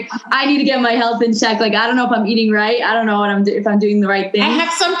now. Like, I need to get my health in check. Like, I don't know if I'm eating right. I don't know if I'm doing the right thing. I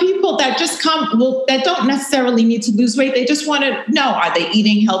have some people that just that don't necessarily need to lose weight. They just want to know, are they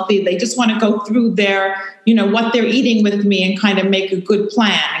eating healthy? They just want to go through their, what they're eating with me and kind of make a good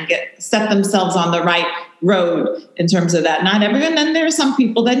plan and set themselves on the right road in terms of that. Not everyone. Then there are some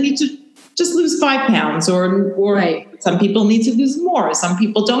people that need to just lose 5 pounds or right. Some people need to lose more. Some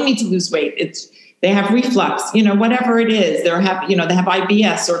people don't need to lose weight. They have reflux, whatever it is. They have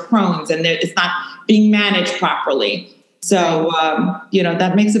IBS or Crohn's, and it's not being managed properly. So,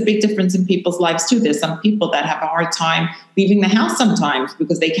 that makes a big difference in people's lives too. There's some people that have a hard time leaving the house sometimes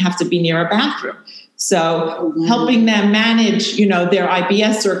because they have to be near a bathroom. So helping them manage, their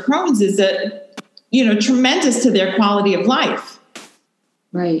IBS or Crohn's is tremendous to their quality of life.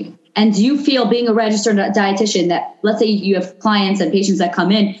 Right. And do you feel, being a registered dietitian, that let's say you have clients and patients that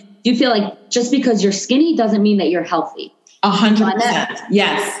come in, do you feel like just because you're skinny doesn't mean that you're healthy? 100%.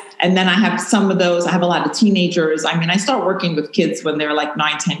 Yes. And then I have some of those. I have a lot of teenagers. I start working with kids when they're like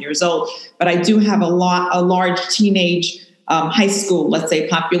 9, 10 years old, but I do have a large teenage high school, let's say,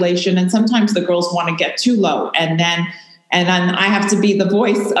 population. And sometimes the girls want to get too low. And then And then I have to be the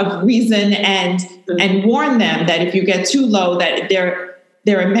voice of reason and warn them that if you get too low, that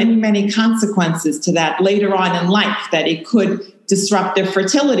there are many, many consequences to that later on in life, that it could disrupt their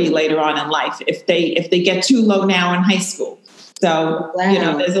fertility later on in life if they get too low now in high school. So,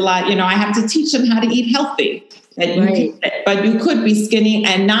 there's a lot, I have to teach them how to eat healthy. But you could be skinny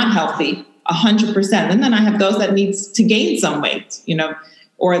and not healthy 100%. And then I have those that needs to gain some weight,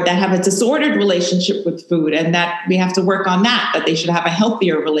 or that have a disordered relationship with food, and that we have to work on that they should have a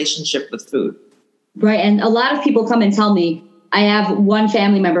healthier relationship with food. Right. And a lot of people come and tell me, I have one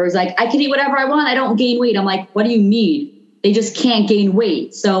family member who's like, I can eat whatever I want. I don't gain weight. I'm like, what do you mean? They just can't gain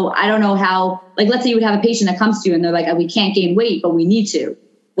weight. So I don't know how, let's say you would have a patient that comes to you and they're like, we can't gain weight, but we need to.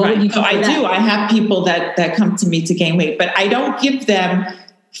 What would you do? So I do. I have people that come to me to gain weight, but I don't give them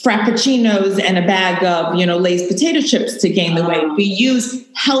frappuccinos and a bag of, Lay's potato chips to gain the weight. We use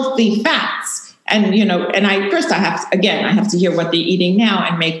healthy fats. And, and I have to hear what they're eating now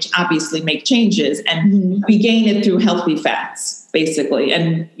and make changes. And we gain it through healthy fats, basically,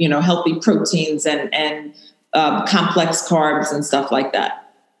 and, healthy proteins and complex carbs and stuff like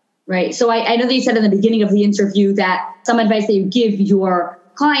that. Right. So I know that you said in the beginning of the interview that some advice that you give your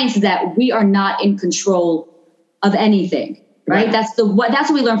clients is that we are not in control of anything. Right. That's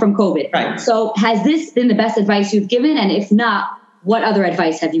what we learned from COVID. Right. So has this been the best advice you've given? And if not, what other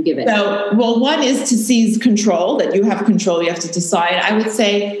advice have you given? So, one is to seize control, that you have control. You have to decide. I would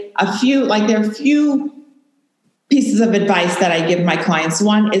say there are a few pieces of advice that I give my clients.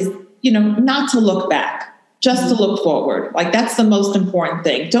 One is, not to look back, just to look forward. That's the most important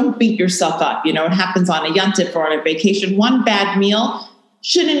thing. Don't beat yourself up. It happens on a yontif or on a vacation. One bad meal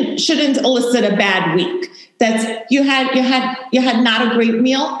shouldn't elicit a bad week. That's you had not a great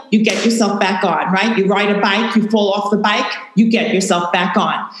meal, you get yourself back on, right? You ride a bike, you fall off the bike, you get yourself back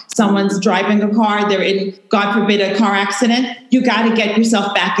on. Someone's driving a car, they're in, God forbid, a car accident, you got to get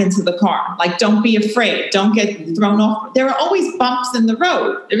yourself back into the car. Don't be afraid. Don't get thrown off. There are always bumps in the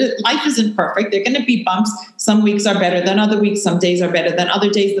road. Life isn't perfect. There are going to be bumps. Some weeks are better than other weeks. Some days are better than other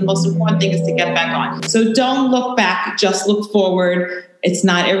days. The most important thing is to get back on. So don't look back, just look forward. It's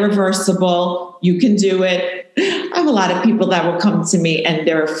not irreversible. You can do it. I have a lot of people that will come to me and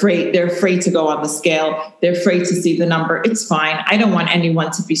they're afraid to go on the scale. They're afraid to see the number. It's fine. I don't want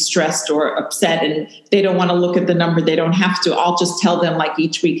anyone to be stressed or upset, and they don't want to look at the number. They don't have to. I'll just tell them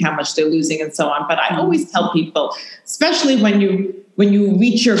each week how much they're losing and so on. But I always tell people, especially when you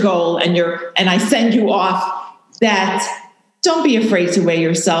reach your goal and I send you off, that don't be afraid to weigh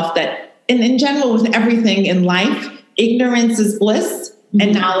yourself. That in general, with everything in life, ignorance is bliss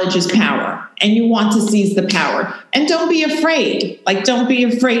and knowledge is power. And you want to seize the power. And don't be afraid. Don't be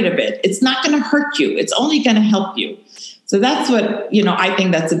afraid of it. It's not going to hurt you. It's only going to help you. So that's what, I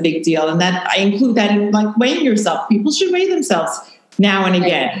think that's a big deal. And that I include that in weighing yourself. People should weigh themselves now and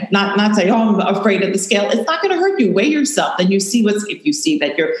again. Not say, I'm afraid of the scale. It's not going to hurt you. Weigh yourself. Then if you see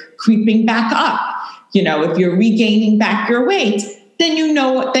that you're creeping back up, if you're regaining back your weight, then you'll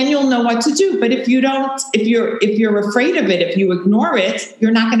know what to do. But if you're afraid of it, if you ignore it,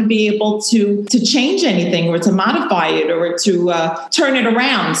 you're not going to be able to change anything or to modify it or to turn it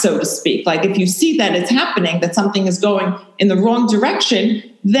around, so to speak. If you see that it's happening, that something is going in the wrong direction,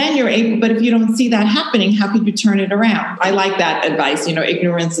 then you're able, but if you don't see that happening, how could you turn it around? I like that advice.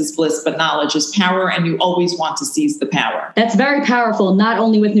 Ignorance is bliss, but knowledge is power, and you always want to seize the power. That's very powerful, not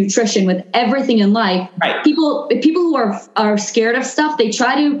only with nutrition, with everything in life. Right. People who are scared of stuff, they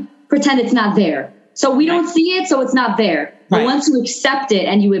try to pretend it's not there. So we don't see it, so it's not there. But once you accept it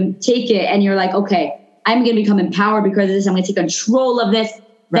and you take it and you're like, okay, I'm going to become empowered because of this, I'm going to take control of this,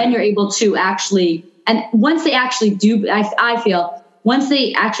 then you're able to actually, and once they actually do, I feel, once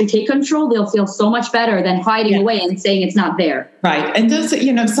they actually take control, they'll feel so much better than hiding away and saying it's not there. Right.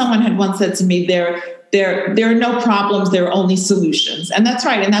 And someone had once said to me, there are no problems, there are only solutions. And that's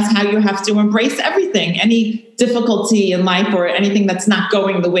right. And that's how you have to embrace everything. Any difficulty in life or anything that's not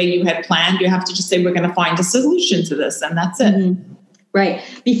going the way you had planned, you have to just say, we're going to find a solution to this. And that's it. Mm-hmm. Right.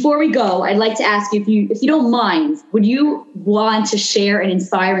 Before we go, I'd like to ask you, if you don't mind, would you want to share an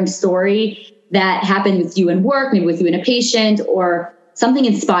inspiring story that happened with you in work, maybe with you and a patient, or something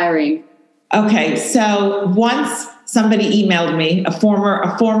inspiring? So once somebody emailed me, a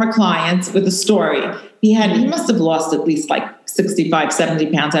former client, with a story. He must have lost at least 65,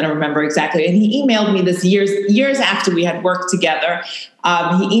 70 pounds. I don't remember exactly. And he emailed me this years after we had worked together.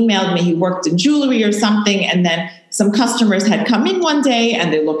 He emailed me, he worked in jewelry or something. And then some customers had come in one day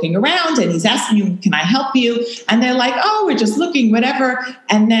and they're looking around and he's asking you, can I help you? And they're like, oh, we're just looking, whatever.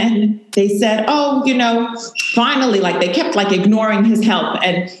 And then they said, oh, finally, they kept ignoring his help.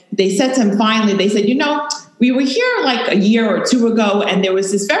 And they said to him, finally, they said, we were here like a year or two ago, and there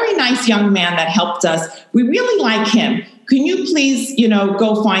was this very nice young man that helped us. We really like him. Can you please,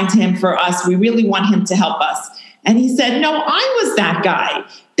 go find him for us? We really want him to help us. And he said, no, I was that guy.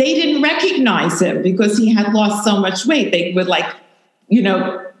 They didn't recognize him because he had lost so much weight. They were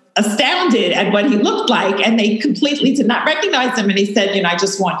astounded at what he looked like, and they completely did not recognize him. And he said, I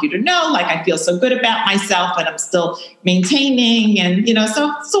just want you to know, I feel so good about myself, and I'm still maintaining. And,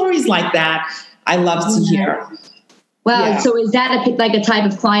 so stories like that, I love to hear. Wow. Yeah. So is that a type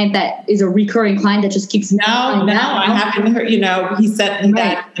of client that is a recurring client that just keeps? No, I haven't heard, he sent me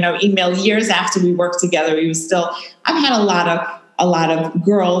that, email years after we worked together. I've had a lot of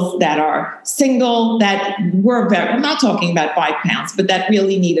girls that are single that were I'm not talking about 5 pounds, but that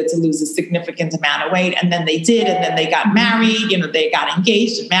really needed to lose a significant amount of weight. And then they did, and then they got married, they got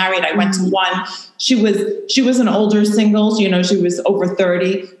engaged and married. I went to one, she was an older single, she was over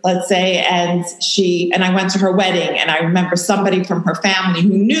 30, let's say. And I went to her wedding, and I remember somebody from her family who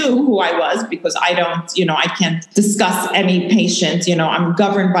knew who I was, because I don't, I can't discuss any patient, I'm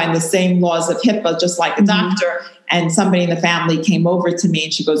governed by the same laws of HIPAA, just like a doctor. And somebody in the family came over to me,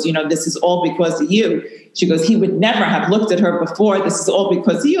 and she goes, this is all because of you. She goes, he would never have looked at her before. This is all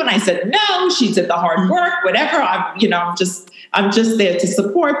because of you. And I said, no, she did the hard work, whatever. I'm just there to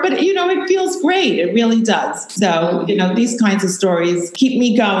support. But, it feels great. It really does. So, these kinds of stories keep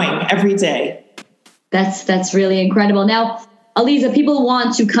me going every day. That's really incredible. Now, Aliza, people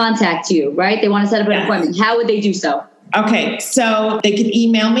want to contact you, right? They want to set up an appointment. How would they do so? Okay, so they can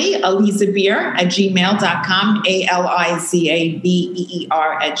email me, alizabeer@gmail.com,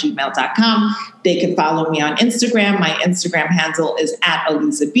 ALIZABEER@gmail.com. They can follow me on Instagram. My Instagram handle is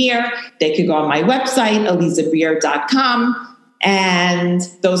 @alizabeer. They could go on my website, alizabeer.com. And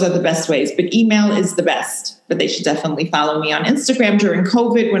those are the best ways. But email is the best. But they should definitely follow me on Instagram. During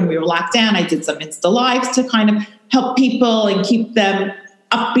COVID, when we were locked down, I did some Insta Lives to kind of help people and keep them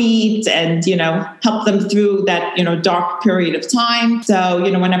upbeat and, help them through that, dark period of time. So,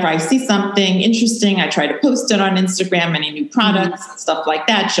 whenever I see something interesting, I try to post it on Instagram, any new products, stuff like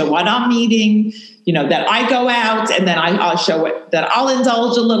that, show what I'm eating, that I go out, and then I'll show it, that I'll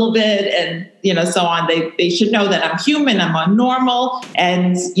indulge a little bit, and, so on. They should know that I'm human, I'm normal,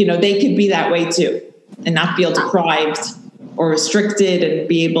 and, they could be that way too, and not feel deprived or restricted, and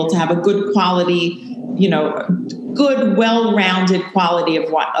be able to have a good quality, good, well-rounded quality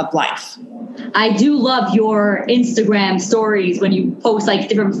of life. I do love your Instagram stories when you post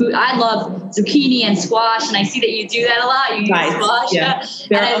different food. I love zucchini and squash, and I see that you do that a lot. You use squash,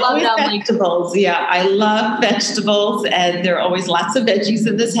 and I love vegetables. I love vegetables, and there are always lots of veggies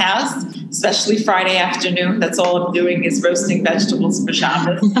in this house, especially Friday afternoon. That's all I'm doing is roasting vegetables for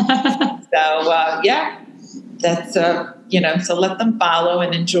Shabbos. That's so let them follow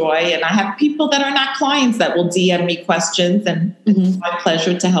and enjoy. And I have people that are not clients that will DM me questions, and it's my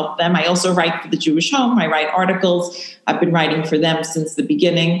pleasure to help them. I also write for the Jewish Home. I write articles. I've been writing for them since the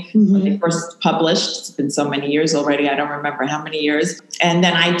beginning when they first published. It's been so many years already. I don't remember how many years. And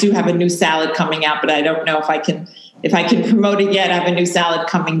then I do have a new salad coming out, but I don't know if I can promote it yet. I have a new salad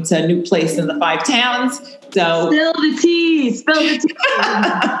coming to a new place in the 5 towns. So spill the tea. So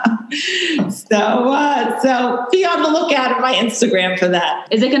be on the lookout on my Instagram for that.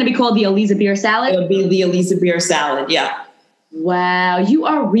 Is it going to be called the Aliza Beer Salad? It'll be the Aliza Beer Salad. Yeah. Wow, you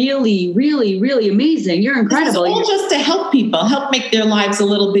are really, really, really amazing. You're incredible. It's all just to help people, help make their lives a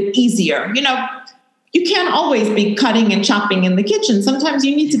little bit easier. You can't always be cutting and chopping in the kitchen. Sometimes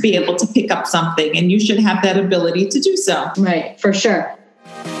you need to be able to pick up something, and you should have that ability to do so. Right, for sure.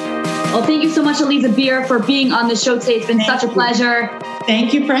 Well, thank you so much, Aliza Beer, for being on the show today. It's been such a pleasure.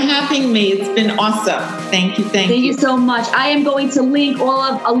 Thank you for having me. It's been awesome. Thank you. Thank you so much. I am going to link all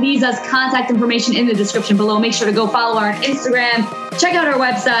of Aliza's contact information in the description below. Make sure to go follow her on Instagram, check out her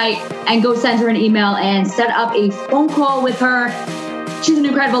website, and go send her an email and set up a phone call with her. She's an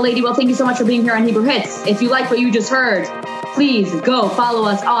incredible lady. Well, thank you so much for being here on Hebrew Hits. If you like what you just heard, please go follow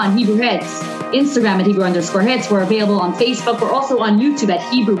us on Hebrew Hits. Instagram at Hebrew_Hits. We're available on Facebook. We're also on YouTube at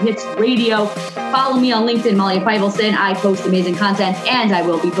Hebrew Hits Radio. Follow me on LinkedIn, Malia Feivelson. I post amazing content, and I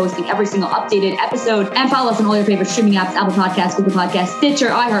will be posting every single updated episode. And follow us on all your favorite streaming apps: Apple Podcasts, Google Podcasts, Stitcher,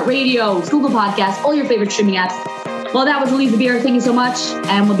 iHeartRadio, Google Podcasts, all your favorite streaming apps. Well, that was Aliza Beer. Thank you so much,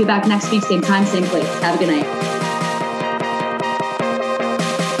 and we'll be back next week, same time, same place. Have a good night.